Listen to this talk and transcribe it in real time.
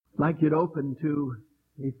I'd like you to open to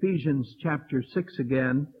Ephesians chapter 6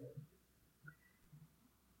 again.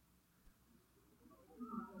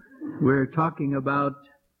 We're talking about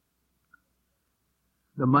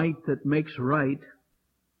the might that makes right.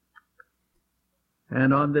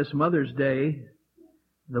 And on this Mother's Day,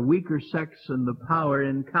 the weaker sex and the power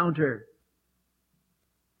encounter.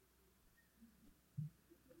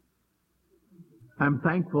 I'm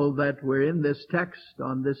thankful that we're in this text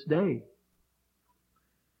on this day.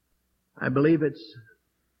 I believe it's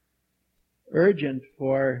urgent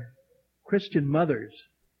for Christian mothers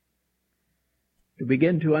to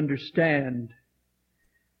begin to understand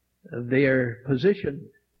their position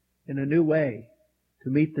in a new way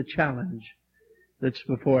to meet the challenge that's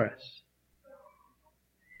before us.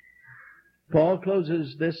 Paul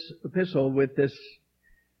closes this epistle with this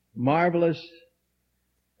marvelous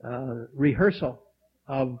rehearsal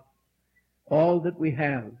of all that we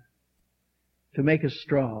have to make us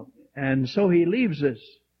strong. And so he leaves us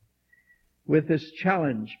with this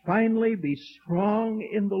challenge. Finally, be strong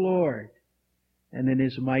in the Lord and in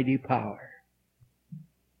His mighty power.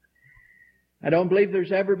 I don't believe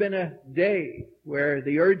there's ever been a day where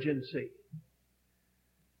the urgency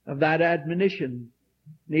of that admonition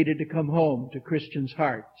needed to come home to Christians'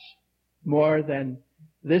 hearts more than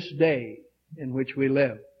this day in which we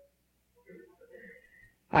live.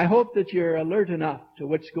 I hope that you're alert enough to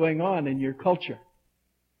what's going on in your culture,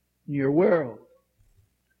 in your world,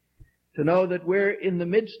 to know that we're in the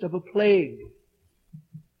midst of a plague.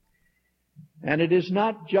 And it is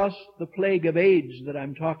not just the plague of AIDS that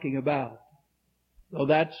I'm talking about, though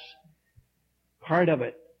that's part of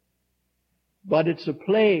it. But it's a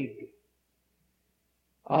plague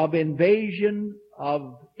of invasion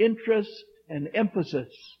of interest and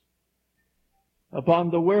emphasis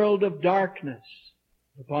upon the world of darkness,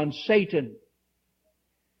 upon Satan,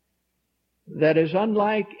 that is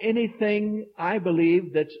unlike anything, I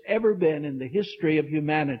believe, that's ever been in the history of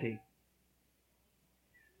humanity.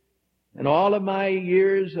 In all of my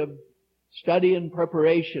years of study and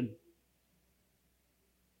preparation,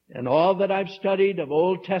 and all that I've studied of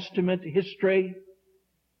Old Testament history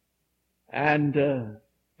and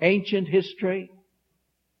ancient history,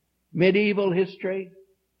 medieval history,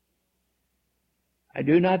 I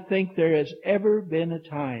do not think there has ever been a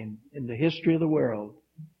time in the history of the world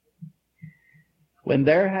when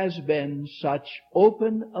there has been such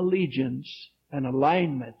open allegiance and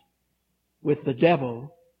alignment with the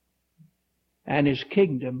devil and his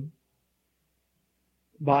kingdom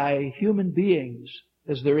by human beings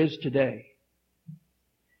as there is today.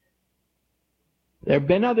 There have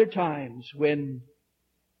been other times when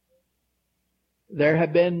there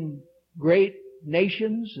have been great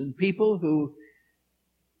nations and people who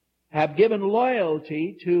have given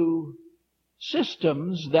loyalty to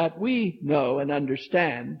systems that we know and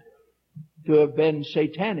understand to have been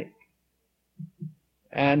satanic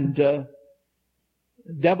and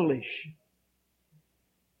devilish.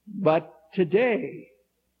 But today,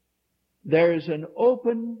 there is an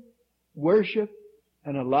open worship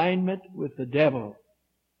and alignment with the devil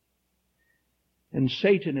and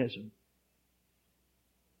Satanism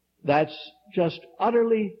that's just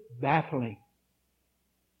utterly baffling.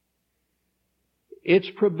 Its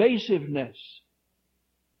pervasiveness,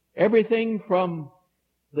 everything from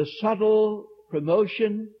the subtle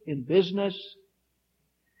promotion in business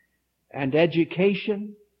and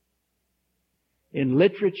education, in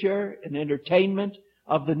literature and entertainment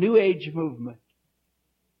of the New Age movement,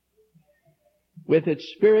 with its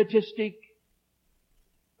spiritistic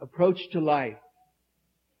approach to life,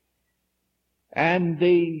 and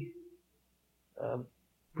the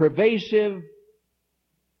pervasive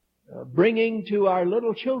bringing to our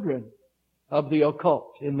little children of the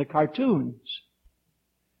occult in the cartoons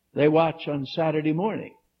they watch on Saturday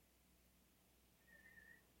morning.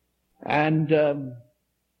 And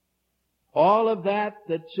all of that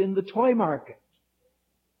that's in the toy market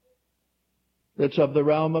that's of the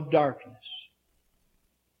realm of darkness.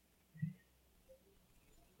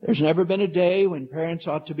 There's never been a day when parents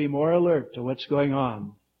ought to be more alert to what's going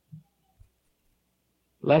on,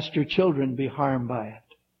 lest your children be harmed by it.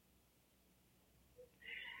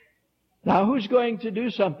 Now, who's going to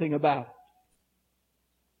do something about it?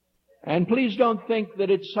 And please don't think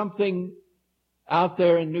that it's something out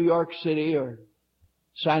there in New York City or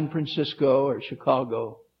San Francisco or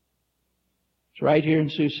Chicago. It's right here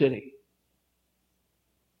in Sioux City.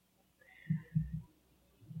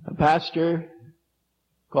 A pastor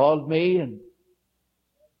called me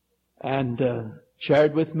and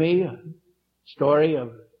shared with me a story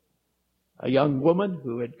of a young woman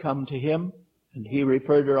who had come to him, and he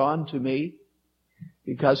referred her on to me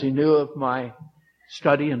because he knew of my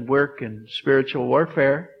study and work in spiritual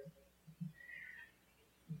warfare.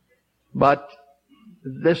 But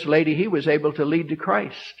this lady, he was able to lead to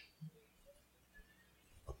Christ.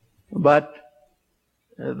 But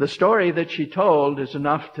the story that she told is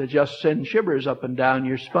enough to just send shivers up and down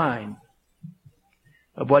your spine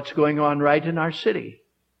of what's going on right in our city,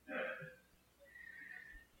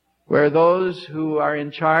 where those who are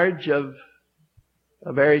in charge of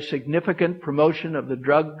a very significant promotion of the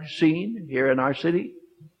drug scene here in our city,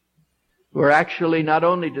 who are actually not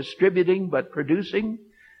only distributing but producing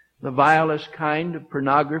the vilest kind of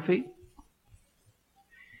pornography,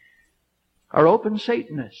 are open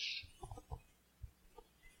Satanists.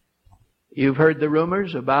 You've heard the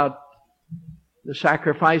rumors about the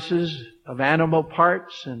sacrifices of animal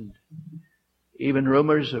parts and even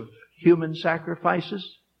rumors of human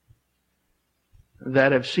sacrifices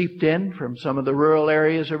that have seeped in from some of the rural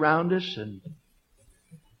areas around us. And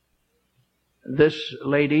this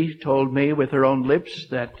lady told me with her own lips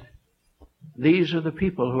that these are the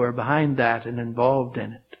people who are behind that and involved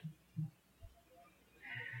in it.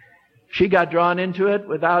 She got drawn into it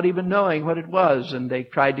without even knowing what it was, and they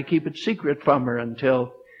tried to keep it secret from her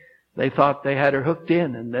until they thought they had her hooked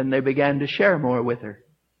in, and then they began to share more with her.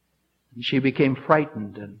 And she became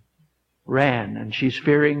frightened and ran, and she's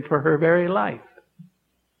fearing for her very life.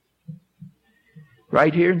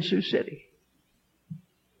 Right here in Sioux City.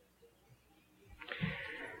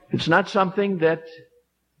 It's not something that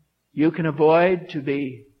you can avoid to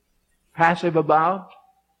be passive about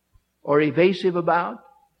or evasive about.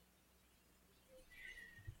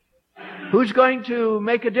 Who's going to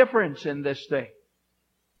make a difference in this thing?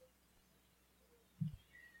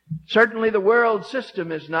 Certainly the world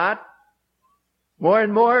system is not. More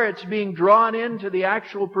and more it's being drawn into the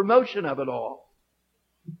actual promotion of it all.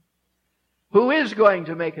 Who is going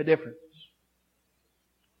to make a difference?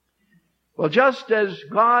 Well, just as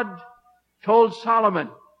God told Solomon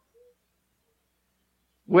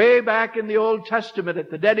way back in the Old Testament at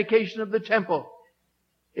the dedication of the temple,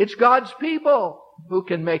 it's God's people who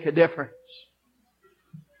can make a difference.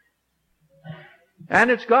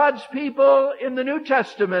 And it's God's people in the New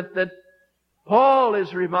Testament that Paul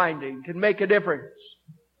is reminding can make a difference.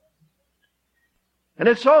 And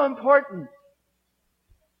it's so important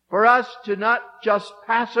for us to not just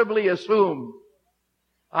passively assume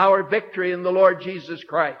our victory in the Lord Jesus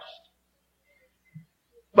Christ,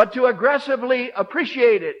 but to aggressively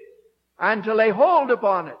appreciate it and to lay hold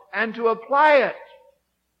upon it and to apply it.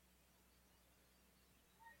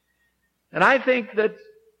 And I think that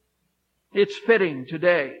it's fitting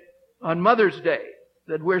today, on Mother's Day,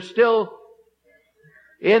 that we're still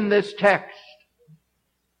in this text.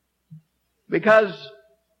 Because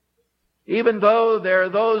even though there are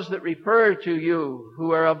those that refer to you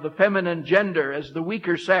who are of the feminine gender as the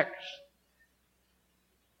weaker sex,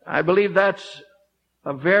 I believe that's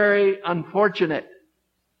a very unfortunate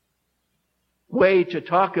way to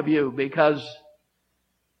talk of you, because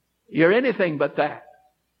you're anything but that.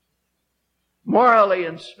 Morally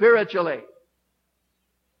and spiritually.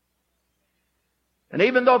 And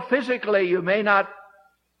even though physically you may not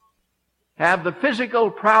have the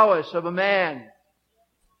physical prowess of a man,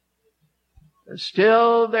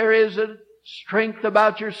 still there is a strength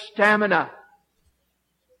about your stamina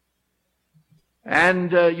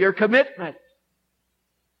and your commitment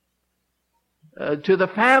to the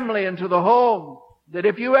family and to the home, that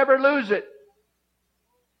if you ever lose it,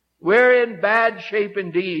 we're in bad shape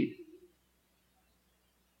indeed.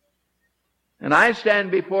 And I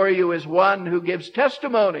stand before you as one who gives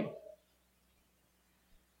testimony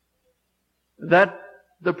that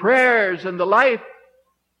the prayers and the life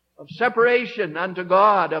of separation unto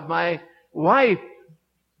God of my wife,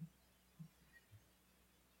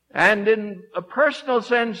 and in a personal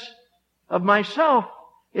sense of myself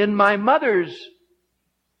in my mother's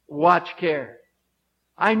watch care,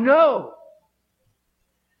 I know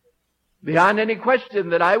beyond any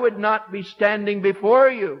question that I would not be standing before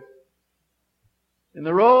you in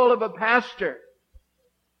the role of a pastor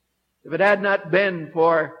if it had not been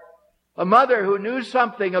for a mother who knew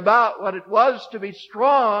something about what it was to be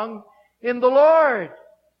strong in the Lord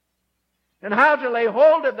and how to lay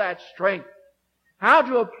hold of that strength, how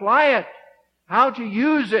to apply it, how to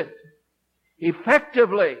use it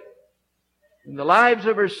effectively in the lives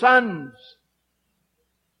of her sons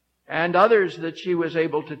and others that she was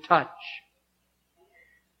able to touch.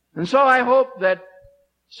 And so I hope that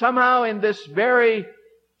somehow in this very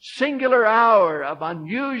singular hour of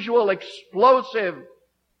unusual, explosive,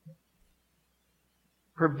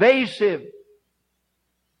 pervasive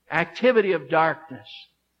activity of darkness,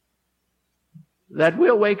 that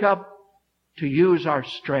we'll wake up to use our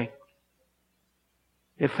strength.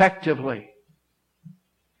 effectively.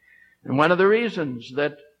 And one of the reasons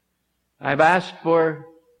that I've asked for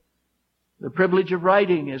the privilege of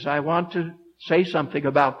writing is I want to say something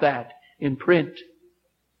about that in print.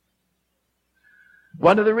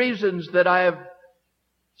 One of the reasons that I have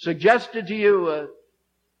suggested to you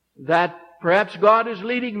that perhaps God is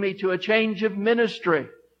leading me to a change of ministry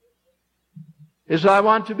is I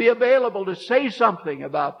want to be available to say something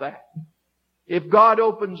about that if God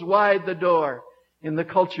opens wide the door in the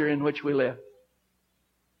culture in which we live.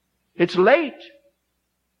 It's late.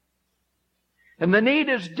 And the need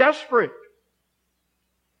is desperate.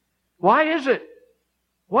 Why is it?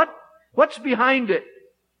 What's behind it?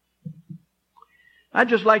 I'd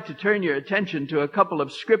just like to turn your attention to a couple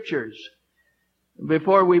of scriptures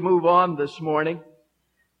before we move on this morning.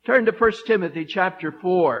 Turn to 1 Timothy chapter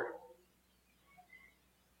 4.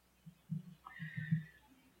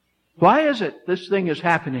 Why is it this thing is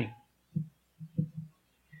happening?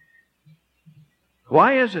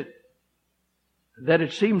 Why is it that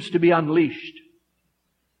it seems to be unleashed?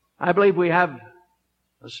 I believe we have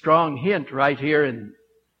a strong hint right here in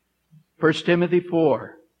 1 Timothy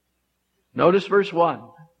 4. Notice verse 1.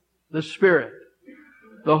 The Spirit,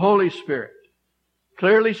 the Holy Spirit,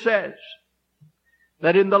 clearly says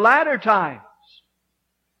that in the latter times,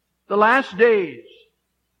 the last days,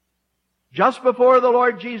 just before the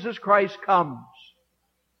Lord Jesus Christ comes,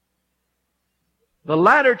 the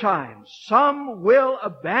latter times, some will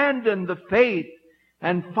abandon the faith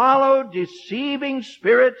and follow deceiving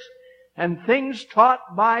spirits and things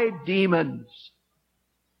taught by demons.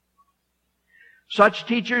 Such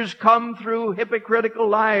teachers come through hypocritical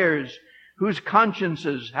liars whose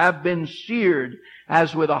consciences have been seared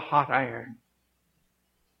as with a hot iron.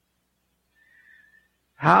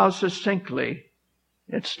 How succinctly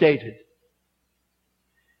it's stated.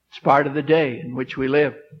 It's part of the day in which we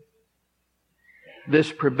live.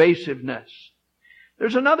 This pervasiveness.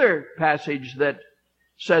 There's another passage that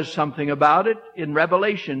says something about it in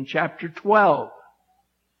Revelation chapter 12.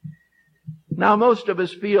 Now, most of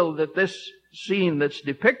us feel that this scene that's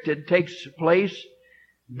depicted takes place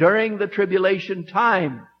during the tribulation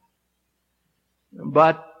time.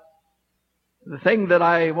 But the thing that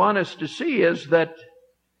I want us to see is that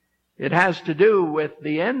it has to do with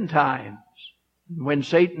the end times, when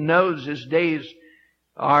Satan knows his days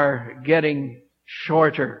are getting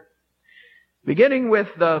shorter. Beginning with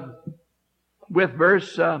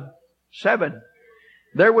verse 7.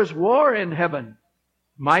 There was war in heaven.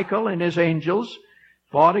 Michael and his angels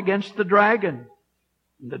fought against the dragon.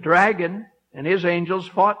 The dragon and his angels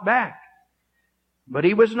fought back. But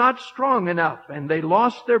he was not strong enough, and they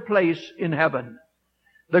lost their place in heaven.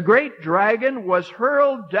 The great dragon was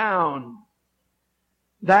hurled down,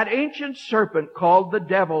 that ancient serpent called the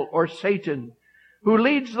devil or Satan, who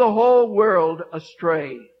leads the whole world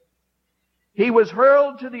astray. He was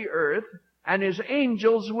hurled to the earth, and his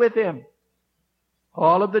angels with him.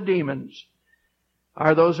 All of the demons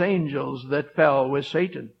are those angels that fell with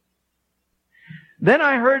Satan. Then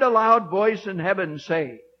I heard a loud voice in heaven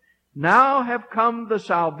say, Now have come the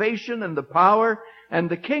salvation and the power and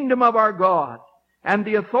the kingdom of our God and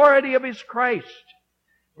the authority of His Christ,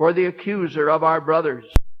 for the accuser of our brothers,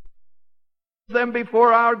 them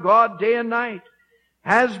before our God day and night,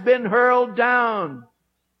 has been hurled down.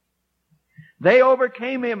 They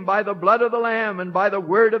overcame him by the blood of the Lamb and by the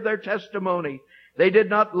word of their testimony. They did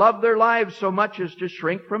not love their lives so much as to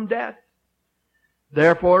shrink from death.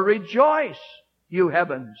 Therefore rejoice, you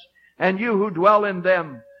heavens, and you who dwell in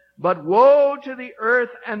them. But woe to the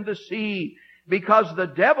earth and the sea, because the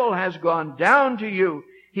devil has gone down to you.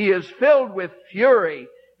 He is filled with fury,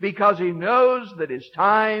 because he knows that his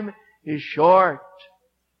time is short.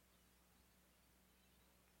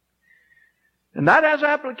 And that has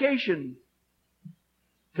application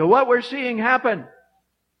to what we're seeing happen.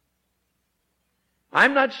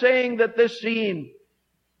 I'm not saying that this scene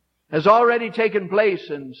has already taken place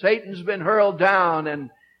and Satan's been hurled down and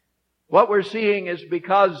what we're seeing is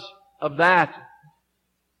because of that.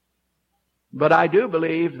 But I do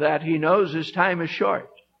believe that he knows his time is short.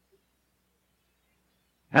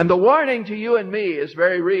 And the warning to you and me is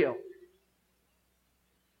very real.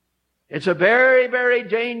 It's a very, very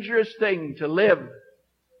dangerous thing to live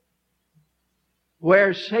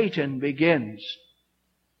where Satan begins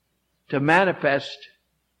to manifest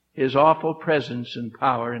his awful presence and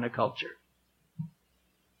power in a culture.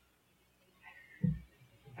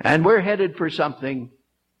 And we're headed for something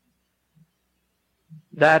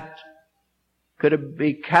that could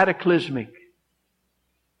be cataclysmic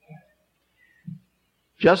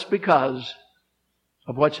just because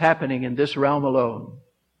of what's happening in this realm alone.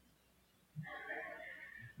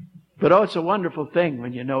 But oh, it's a wonderful thing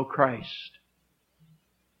when you know Christ.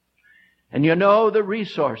 And you know the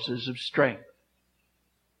resources of strength.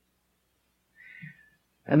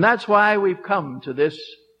 And that's why we've come to this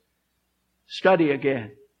study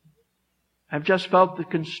again. I've just felt the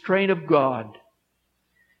constraint of God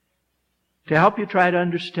to help you try to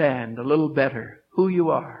understand a little better who you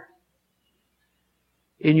are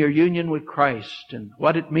in your union with Christ and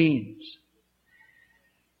what it means.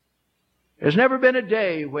 There's never been a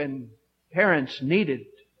day when parents needed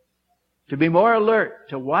to be more alert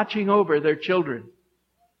to watching over their children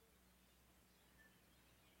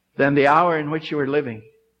than the hour in which you are living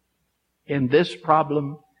in this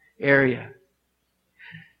problem area.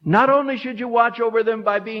 Not only should you watch over them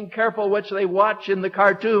by being careful what they watch in the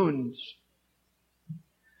cartoons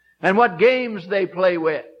and what games they play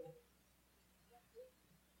with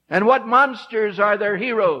and what monsters are their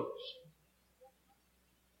heroes,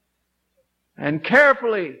 and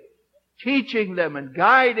carefully teaching them and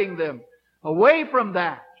guiding them away from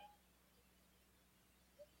that,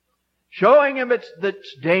 showing them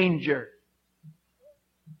its danger,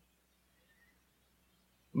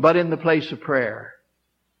 but in the place of prayer,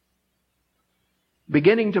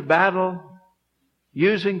 beginning to battle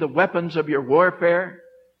using the weapons of your warfare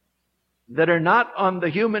that are not on the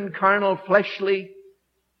human, carnal, fleshly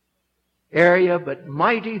area, but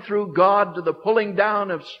mighty through God to the pulling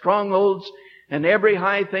down of strongholds and every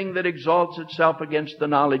high thing that exalts itself against the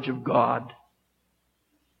knowledge of God.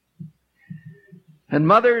 And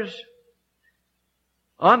mothers,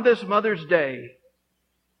 on this Mother's Day,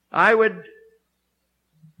 I would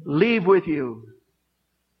leave with you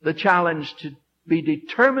the challenge to be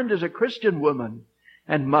determined as a Christian woman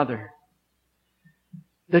and mother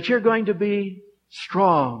that you're going to be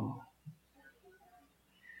strong.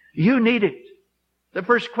 You need it. The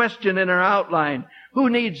first question in our outline, who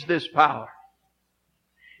needs this power?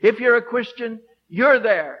 If you're a Christian, you're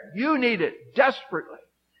there. You need it desperately,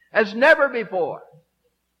 as never before.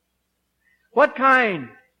 What kind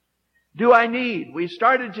do I need? We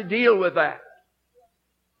started to deal with that.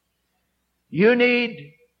 You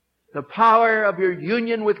need the power of your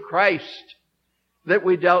union with Christ that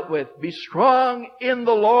we dealt with. Be strong in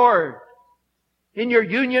the Lord, in your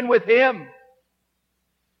union with Him.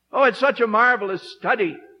 Oh, it's such a marvelous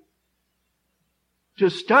study to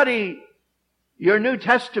study your New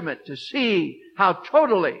Testament, to see how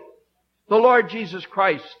totally the Lord Jesus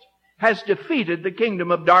Christ has defeated the kingdom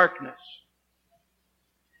of darkness.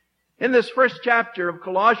 In this first chapter of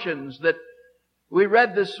Colossians that we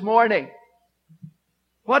read this morning,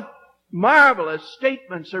 what marvelous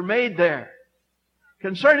statements are made there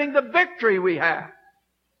concerning the victory we have.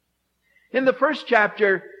 In the first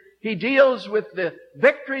chapter, he deals with the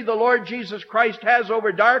victory the Lord Jesus Christ has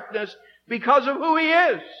over darkness because of who He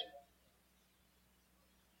is.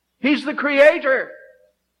 He's the Creator.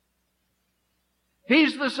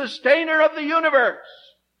 He's the sustainer of the universe.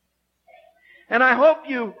 And I hope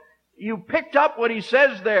you picked up what he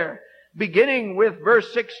says there, beginning with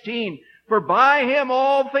verse 16. For by Him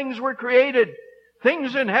all things were created,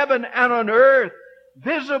 things in heaven and on earth,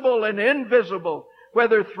 visible and invisible,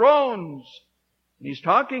 whether thrones, and he's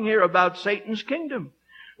talking here about Satan's kingdom,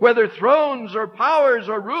 whether thrones or powers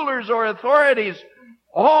or rulers or authorities,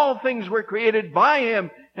 all things were created by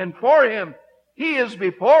Him and for Him. He is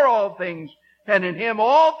before all things, and in Him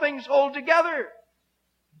all things hold together.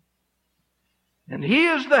 And He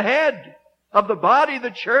is the head of the body,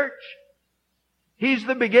 the church. He's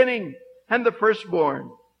the beginning and the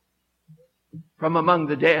firstborn from among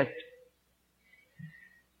the dead.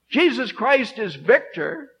 Jesus Christ is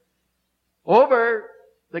victor over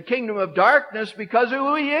the kingdom of darkness because of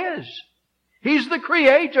who He is. He's the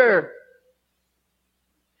Creator.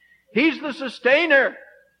 He's the sustainer.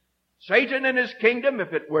 Satan and his kingdom,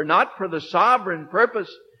 if it were not for the sovereign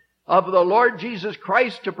purpose of the Lord Jesus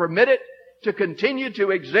Christ to permit it to continue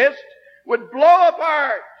to exist, would blow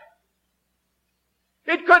apart.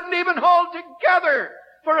 It couldn't even hold together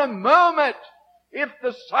for a moment if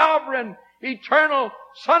the sovereign, eternal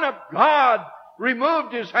Son of God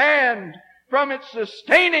removed His hand from its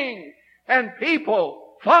sustaining and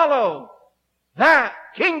people follow that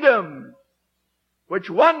kingdom which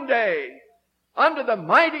one day, under the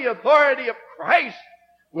mighty authority of Christ,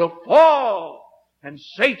 will fall and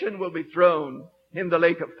Satan will be thrown in the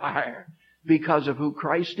lake of fire because of who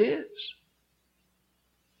Christ is.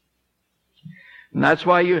 And that's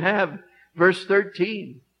why you have verse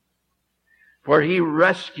 13. For He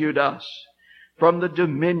rescued us from the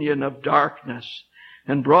dominion of darkness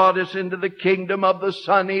and brought us into the kingdom of the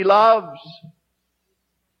Son He loves.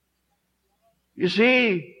 You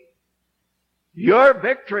see, your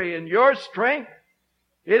victory and your strength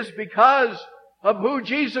is because of who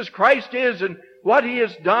Jesus Christ is and what He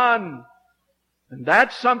has done. And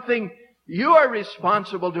that's something you are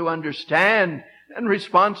responsible to understand and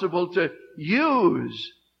responsible to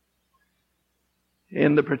use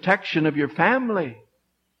in the protection of your family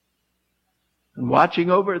and watching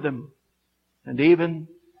over them, and even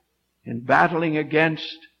in battling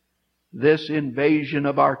against this invasion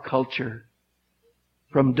of our culture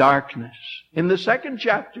from darkness. In the second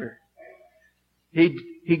chapter,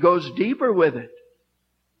 he goes deeper with it,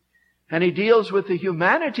 and he deals with the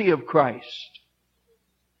humanity of Christ.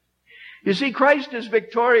 You see, Christ is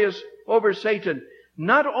victorious over Satan,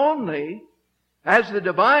 not only as the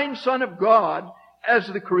divine Son of God, as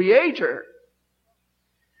the Creator,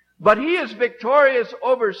 but He is victorious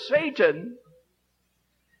over Satan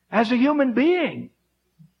as a human being,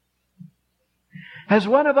 as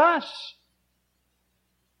one of us.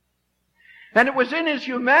 And it was in His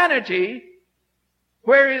humanity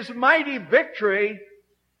where His mighty victory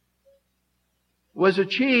was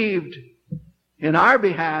achieved in our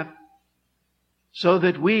behalf, so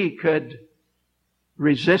that we could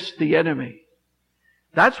resist the enemy.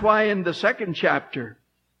 That's why in the second chapter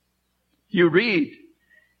you read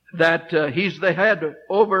that He's the head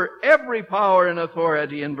over every power and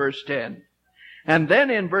authority in verse 10. And then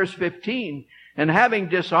in verse 15, and having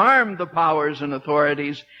disarmed the powers and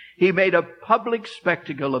authorities, He made a public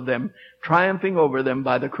spectacle of them, triumphing over them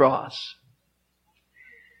by the cross.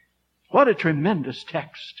 What a tremendous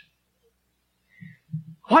text.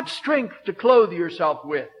 What strength to clothe yourself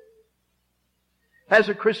with as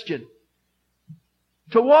a Christian.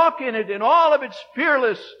 To walk in it in all of its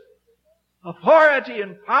fearless authority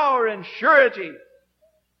and power and surety.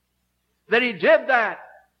 That He did that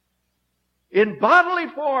in bodily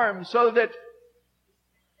form so that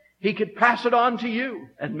He could pass it on to you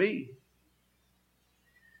and me.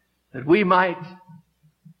 That we might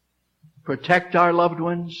protect our loved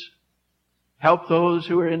ones, help those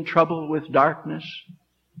who are in trouble with darkness,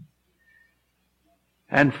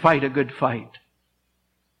 and fight a good fight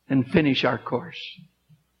and finish our course.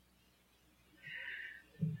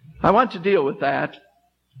 I want to deal with that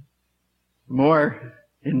more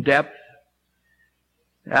in depth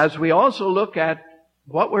as we also look at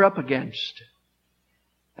what we're up against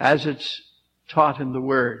as it's taught in the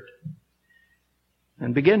Word,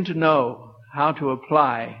 and begin to know how to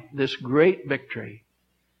apply this great victory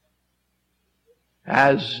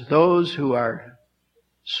as those who are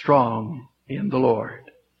strong in the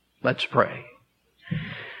Lord. Let's pray.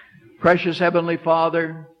 Precious Heavenly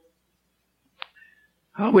Father,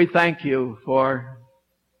 we thank You for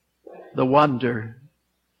the wonder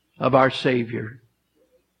of our Savior,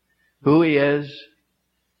 who He is,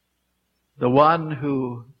 the one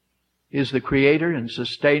who is the creator and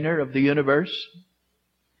sustainer of the universe,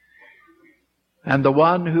 and the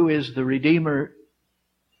one who is the Redeemer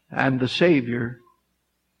and the Savior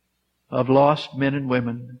of lost men and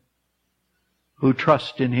women who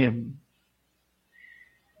trust in Him.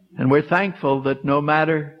 And we're thankful that no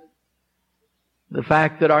matter the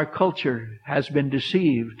fact that our culture has been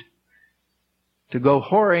deceived to go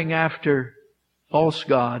whoring after false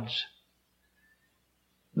gods,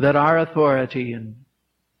 that our authority and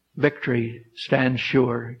victory stands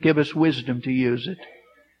sure. Give us wisdom to use it.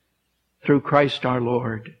 Through Christ our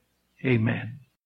Lord. Amen.